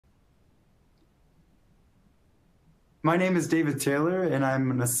My name is David Taylor, and I'm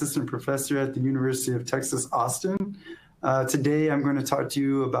an assistant professor at the University of Texas, Austin. Today, I'm going to talk to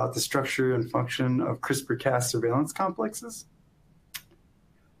you about the structure and function of CRISPR-Cas surveillance complexes.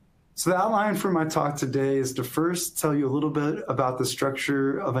 So the outline for my talk today is to first tell you a little bit about the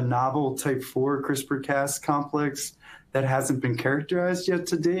structure of a novel type IV CRISPR-Cas complex that hasn't been characterized yet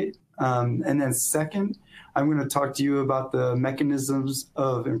to date. And then second, I'm going to talk to you about the mechanisms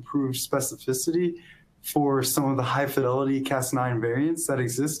of improved specificity for some of the high-fidelity Cas9 variants that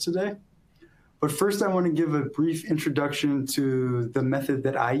exist today. But first, I want to give a brief introduction to the method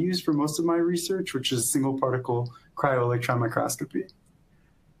that I use for most of my research, which is single-particle cryo-electron microscopy.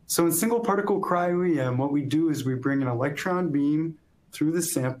 So in single-particle cryo-EM, what we do is we bring an electron beam through the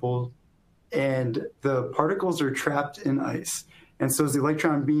sample, and the particles are trapped in ice. And so as the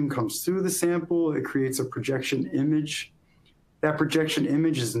electron beam comes through the sample, it creates a projection image. That projection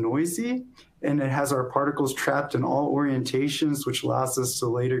image is noisy, and it has our particles trapped in all orientations, which allows us to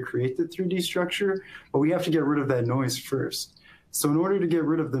later create the 3D structure, but we have to get rid of that noise first. So in order to get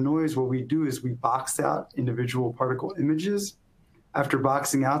rid of the noise, what we do is we box out individual particle images. After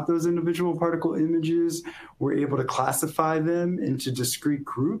boxing out those individual particle images, we're able to classify them into discrete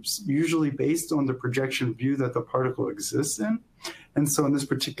groups, usually based on the projection view that the particle exists in. And so in this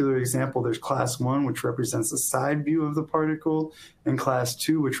particular example, there's class 1, which represents the side view of the particle, and class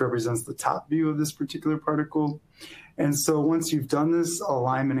 2, which represents the top view of this particular particle. And so once you've done this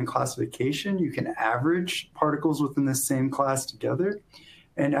alignment and classification, you can average particles within the same class together.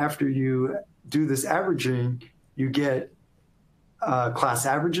 And after you do this averaging, you get class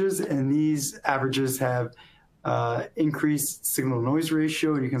averages, and these averages have increased signal-to-noise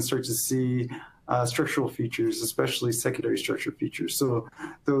ratio, and you can start to see structural features, especially secondary structure features. So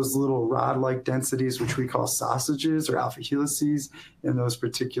those little rod-like densities, which we call sausages or alpha helices, in those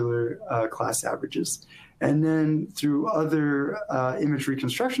particular class averages. And then through other image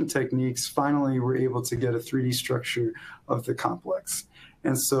reconstruction techniques, finally, we're able to get a 3D structure of the complex.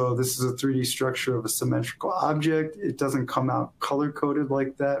 And so this is a 3D structure of a symmetrical object. It doesn't come out color-coded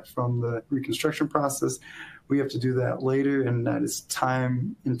like that from the reconstruction process. We have to do that later, and that is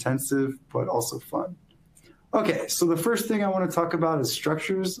time-intensive, but also fun. Okay, so the first thing I want to talk about is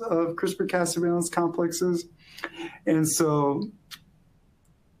structures of CRISPR-Cas surveillance complexes. And so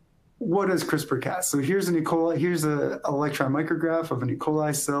what is CRISPR-Cas? So here's an electron micrograph of an E.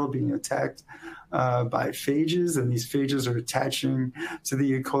 coli cell being attacked by phages, and these phages are attaching to the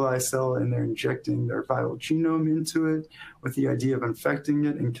E. coli cell, and they're injecting their viral genome into it with the idea of infecting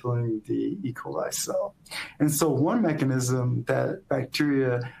it and killing the E. coli cell. And so one mechanism that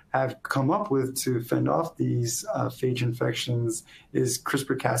bacteria have come up with to fend off these phage infections is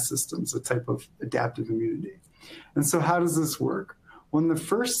CRISPR-Cas systems, a type of adaptive immunity. And so how does this work? Well, in the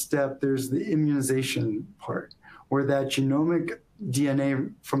first step, there's the immunization part, where that genomic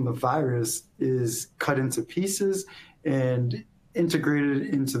DNA from the virus is cut into pieces and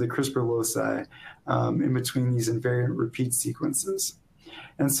integrated into the CRISPR loci in between these invariant repeat sequences.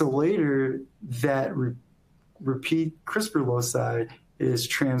 And so later, that repeat CRISPR loci is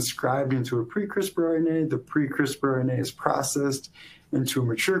transcribed into a pre-CRISPR RNA. The pre-CRISPR RNA is processed into a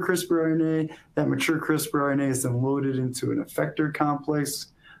mature CRISPR RNA. That mature CRISPR RNA is then loaded into an effector complex,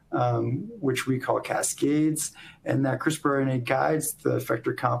 which we call cascades, and that CRISPR RNA guides the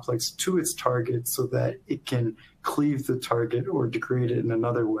effector complex to its target so that it can cleave the target or degrade it in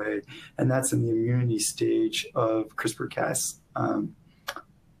another way, and that's in the immunity stage of CRISPR-Cas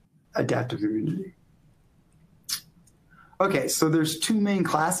adaptive immunity. Okay, so there's two main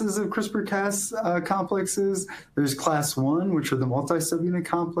classes of CRISPR-Cas complexes. There's class 1, which are the multi-subunit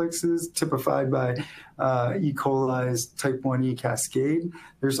complexes typified by E. coli's type 1e cascade.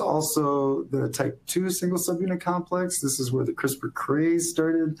 There's also the type 2 single subunit complex. This is where the CRISPR craze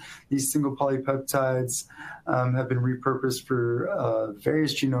started. These single polypeptides have been repurposed for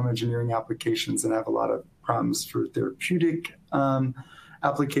various genome engineering applications and have a lot of promise for therapeutic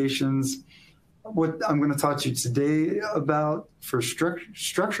applications. What I'm going to talk to you today about for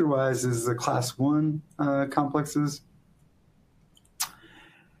structure-wise is the class 1 complexes.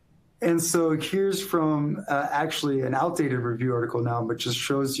 And so here's from actually an outdated review article now, but just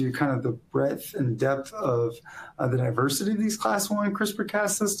shows you kind of the breadth and depth of the diversity of these class 1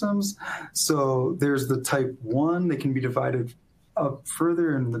 CRISPR-Cas systems. So there's the type 1. They can be divided up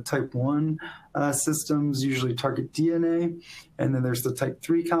further, and the type 1 systems usually target DNA. And then there's the type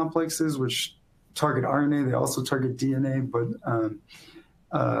 3 complexes, which target RNA. They also target DNA, but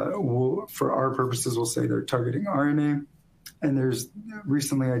for our purposes, we'll say they're targeting RNA. And there's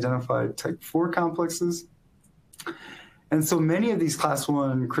recently identified type 4 complexes. And so many of these class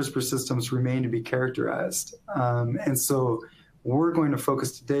 1 CRISPR systems remain to be characterized. And so we're going to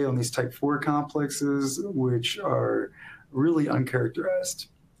focus today on these type 4 complexes, which are really uncharacterized.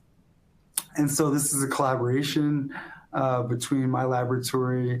 And so this is a collaboration between my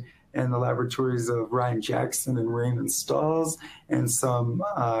laboratory and the laboratories of Ryan Jackson and Raymond Stalls, and some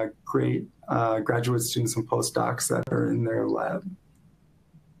great graduate students and postdocs that are in their lab.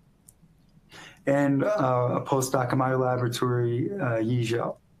 And a postdoc in my laboratory, Yi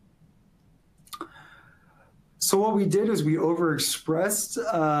Zhao. So what we did is we overexpressed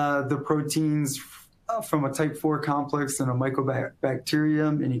the proteins from a type 4 complex in a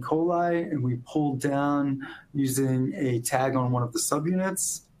mycobacterium in E. coli, and we pulled down using a tag on one of the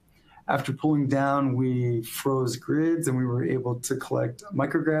subunits. After pulling down, we froze grids, and we were able to collect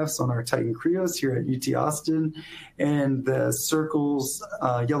micrographs on our Titan Krios here at UT Austin. And the circles,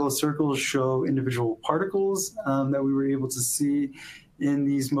 yellow circles, show individual particles that we were able to see in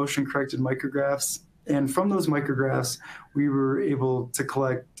these motion-corrected micrographs. And from those micrographs, we were able to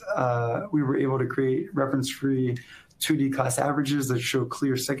create reference-free 2D class averages that show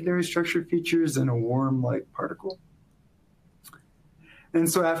clear secondary structure features in a worm-like particle. And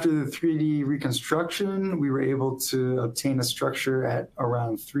so after the 3D reconstruction, we were able to obtain a structure at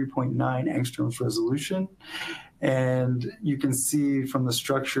around 3.9 angstroms resolution. And you can see from the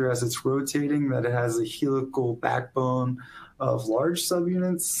structure as it's rotating that it has a helical backbone of large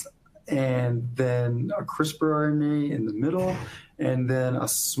subunits, and then a CRISPR RNA in the middle, and then a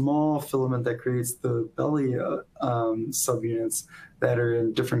small filament that creates the belly subunits that are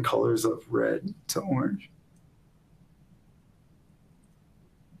in different colors of red to orange.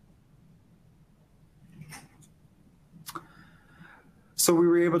 So we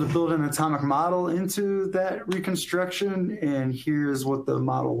were able to build an atomic model into that reconstruction, and here's what the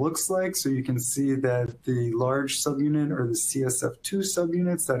model looks like. So you can see that the large subunit, or the CSF2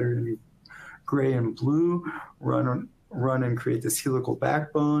 subunits that are in gray and blue, run and create this helical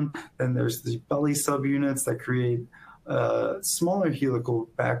backbone. Then there's the belly subunits that create a smaller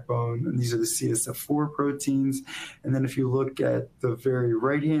helical backbone, and these are the CSF4 proteins. And then if you look at the very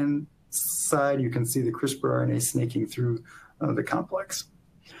right-hand side, you can see the CRISPR RNA snaking through the complex.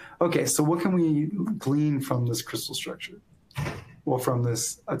 Okay, so what can we glean from this crystal structure? Well, from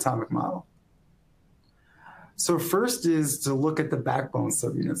this atomic model. So first is to look at the backbone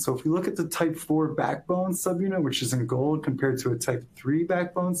subunit. So if we look at the type 4 backbone subunit, which is in gold, compared to a type 3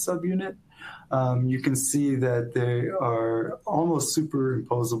 backbone subunit, you can see that they are almost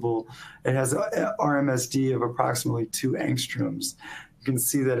superimposable. It has an RMSD of approximately 2 angstroms. You can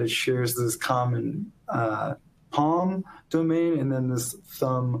see that it shares this common palm domain and then this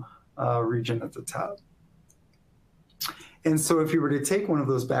thumb region at the top. And so if you were to take one of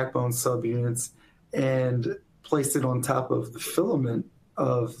those backbone subunits and place it on top of the filament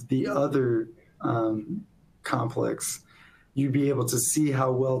of the other complex, you'd be able to see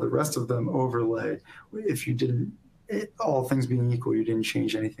how well the rest of them overlay. If you didn't, all things being equal, you didn't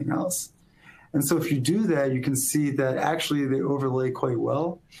change anything else. And so if you do that, you can see that actually they overlay quite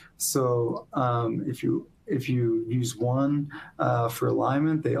well. So if you use one for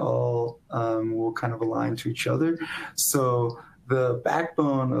alignment, they all will kind of align to each other. So the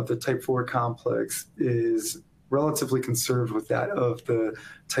backbone of the type 4 complex is relatively conserved with that of the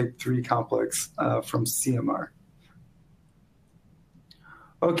type 3 complex from CMR.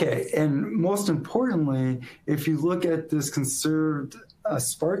 Okay, and most importantly, if you look at this conserved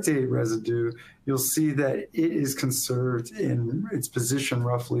aspartate residue, you'll see that it is conserved in its position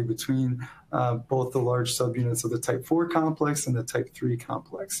roughly between both the large subunits of the type 4 complex and the type 3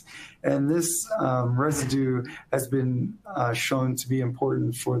 complex. And this residue has been shown to be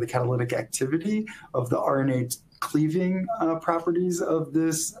important for the catalytic activity of the RNA cleaving properties of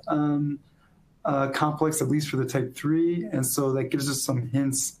this complex, at least for the type 3. And so that gives us some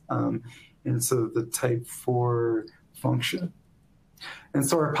hints into the type 4 function. And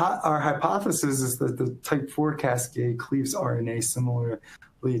so our hypothesis is that the type 4 cascade cleaves RNA similarly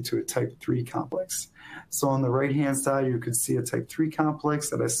to a type 3 complex. So on the right-hand side, you could see a type 3 complex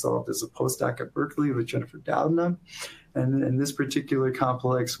that I solved as a postdoc at Berkeley with Jennifer Doudna. And in this particular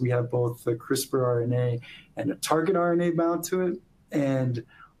complex, we have both the CRISPR RNA and a target RNA bound to it. And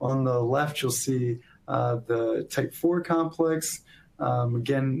on the left, you'll see the type 4 complex.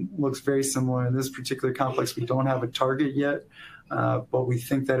 Again, looks very similar. In this particular complex, we don't have a target yet. But we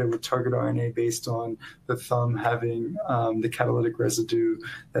think that it would target RNA based on the thumb having the catalytic residue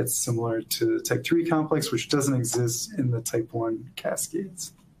that's similar to the type 3 complex, which doesn't exist in the type 1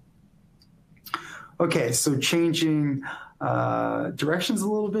 cascades. Okay, so changing directions a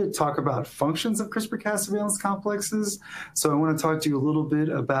little bit, talk about functions of CRISPR-Cas surveillance complexes. So I want to talk to you a little bit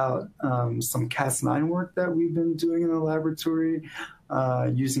about some Cas9 work that we've been doing in the laboratory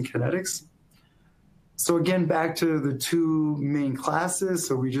using kinetics. So again, back to the two main classes.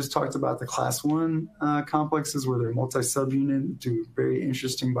 So we just talked about the Class I complexes where they're multi-subunit, do very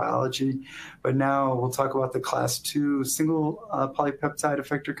interesting biology. But now we'll talk about the Class II single polypeptide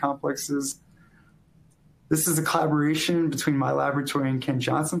effector complexes. This is a collaboration between my laboratory and Ken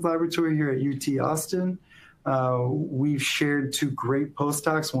Johnson's laboratory here at UT Austin. We've shared two great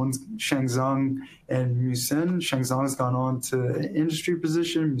postdocs, one's Shangzong and Musen. Shangzong's gone on to an industry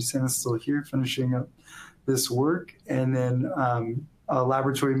position. Musen is still here finishing up this work. And then a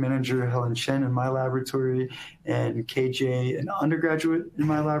laboratory manager, Helen Chen, in my laboratory, and KJ, an undergraduate in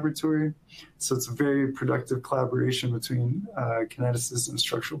my laboratory. So it's a very productive collaboration between kineticists and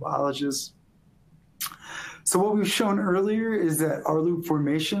structural biologists. So what we've shown earlier is that R-loop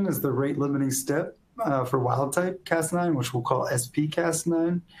formation is the rate-limiting step for wild-type Cas9, which we'll call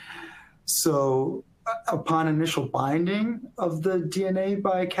SP-Cas9. So upon initial binding of the DNA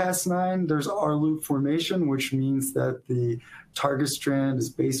by Cas9, there's R-loop formation, which means that the target strand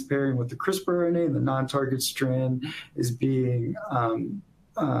is base pairing with the CRISPR RNA, and the non-target strand is being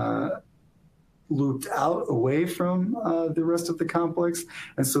looped out away from the rest of the complex.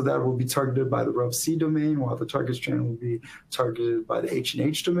 And so that will be targeted by the RUB-C domain, while the target strand will be targeted by the H and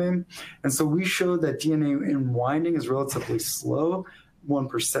H domain. And so we showed that DNA unwinding is relatively slow, 1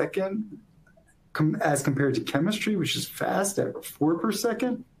 per second, as compared to chemistry, which is fast at 4 per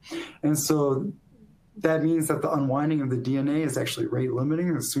second. And so that means that the unwinding of the DNA is actually rate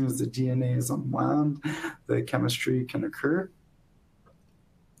limiting. As soon as the DNA is unwound, the chemistry can occur.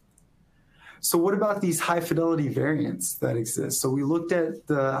 So what about these high-fidelity variants that exist? So we looked at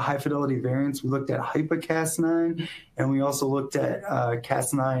the high-fidelity variants. We looked at hyper-Cas9, and we also looked at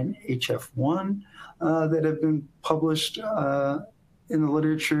Cas9 HF1 that have been published in the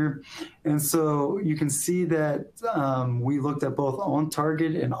literature. And so you can see that we looked at both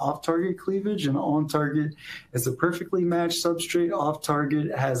on-target and off-target cleavage, and on-target is a perfectly matched substrate. Off-target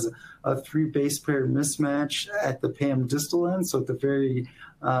has a 3 base pair mismatch at the PAM distal end, so at the very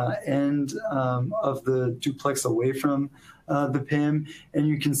end of the duplex away from the PIM. And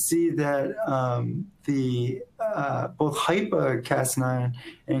you can see that both hypa-Cas9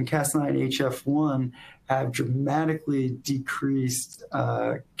 and Cas9 HF1 have dramatically decreased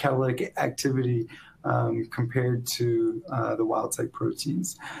catalytic activity compared to the wild-type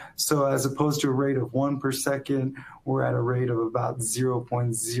proteins. So as opposed to a rate of 1 per second, we're at a rate of about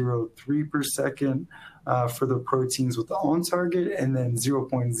 0.03 per second for the proteins with the on-target, and then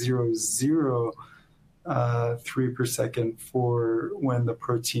 0.003 per second for when the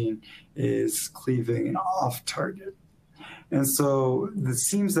protein is cleaving and off-target. And so it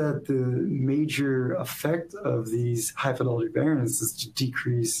seems that the major effect of these high-fidelity variants is to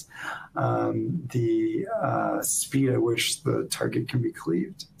decrease the speed at which the target can be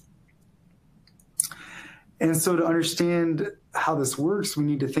cleaved. And so to understand how this works, we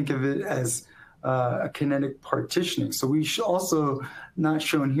need to think of it as a kinetic partitioning. So we also, not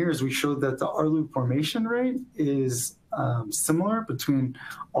shown here, is we showed that the R-loop formation rate is similar between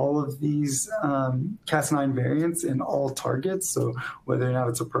all of these Cas9 variants in all targets, so whether or not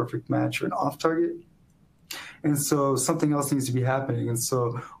it's a perfect match or an off-target. And so something else needs to be happening. And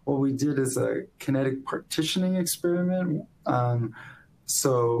so what we did is a kinetic partitioning experiment,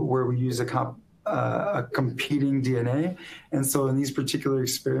 so where we use a competing DNA. And so in these particular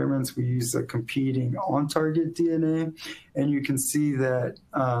experiments, we use a competing on-target DNA. And you can see that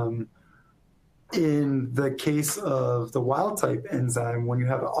in the case of the wild-type enzyme, when you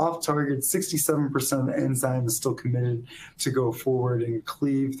have an off-target, 67% of the enzyme is still committed to go forward and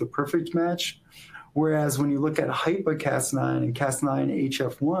cleave the perfect match. Whereas when you look at hypa-Cas9 and Cas9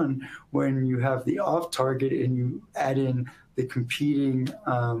 HF1, when you have the off-target and you add in the competing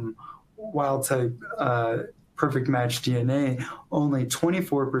wild-type perfect match DNA, only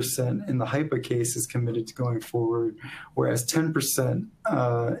 24% in the hypa case is committed to going forward, whereas 10%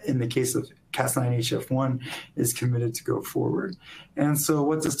 in the case of Cas9 HF1 is committed to go forward. And so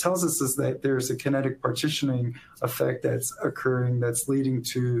what this tells us is that there's a kinetic partitioning effect that's occurring that's leading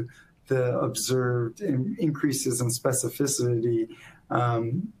to the observed increases in specificity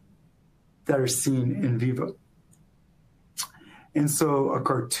that are seen in vivo. And so a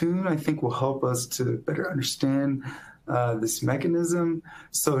cartoon, I think, will help us to better understand this mechanism.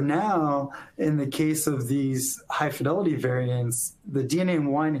 So now, in the case of these high-fidelity variants, the DNA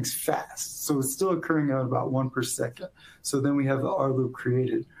unwinding is fast. So it's still occurring at about 1 per second. So then we have the R loop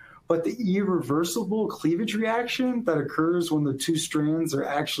created. but the irreversible cleavage reaction that occurs when the two strands are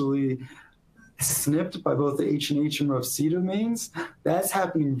actually snipped by both the H and H and ROF-C domains, that's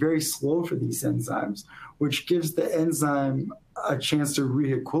happening very slow for these enzymes, which gives the enzyme a chance to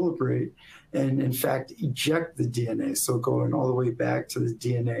re-equilibrate and, in fact, eject the DNA. So going all the way back to the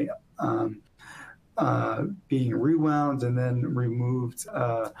DNA being rewound and then removed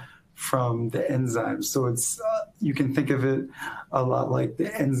from the enzyme. So it's you can think of it a lot like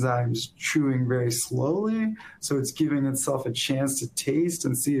the enzyme's chewing very slowly. So it's giving itself a chance to taste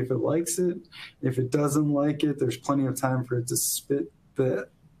and see if it likes it. If it doesn't like it, there's plenty of time for it to spit the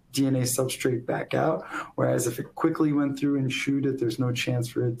DNA substrate back out. Whereas if it quickly went through and chewed it, there's no chance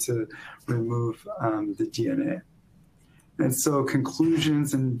for it to remove the DNA. And so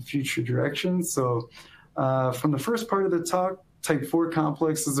conclusions and future directions. So from the first part of the talk, Type IV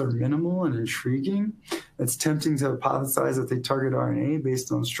complexes are minimal and intriguing. It's tempting to hypothesize that they target RNA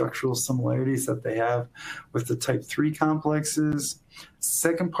based on structural similarities that they have with the Type III complexes.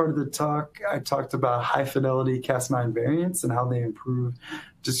 Second part of the talk, I talked about high-fidelity Cas9 variants and how they improve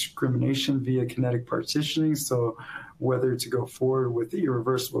discrimination via kinetic partitioning. So whether to go forward with the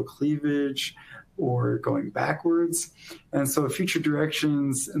irreversible cleavage or going backwards. And so future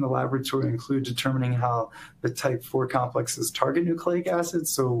directions in the laboratory include determining how the Type IV complexes target nucleic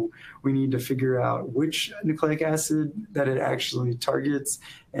acids. So we need to figure out which nucleic acid that it actually targets,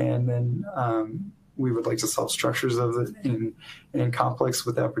 and then we would like to solve structures of it in complex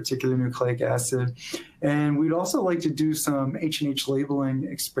with that particular nucleic acid. And we'd also like to do some H&H labeling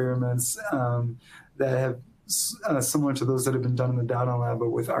experiments that have similar to those that have been done in the Dowden lab, but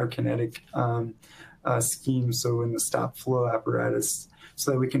with our kinetic scheme, so in the stop flow apparatus,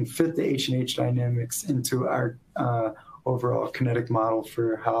 so that we can fit the H&H dynamics into our overall kinetic model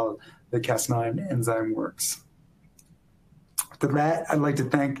for how the Cas9 enzyme works. After that, I'd like to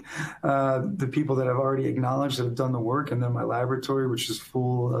thank the people that I've already acknowledged that have done the work, and then my laboratory, which is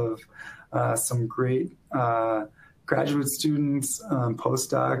full of some great graduate students,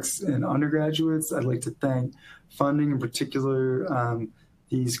 postdocs, and undergraduates. I'd like to thank funding. In particular,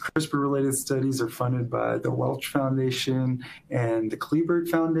 these CRISPR-related studies are funded by the Welch Foundation and the Kleberg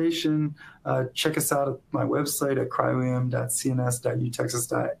Foundation. Check us out at my website at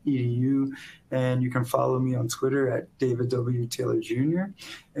cryo-em.cns.utexas.edu, and you can follow me on Twitter at David W. Taylor Jr.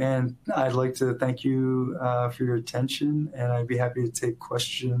 And I'd like to thank you for your attention, and I'd be happy to take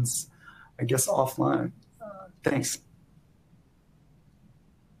questions, I guess, offline. Thanks.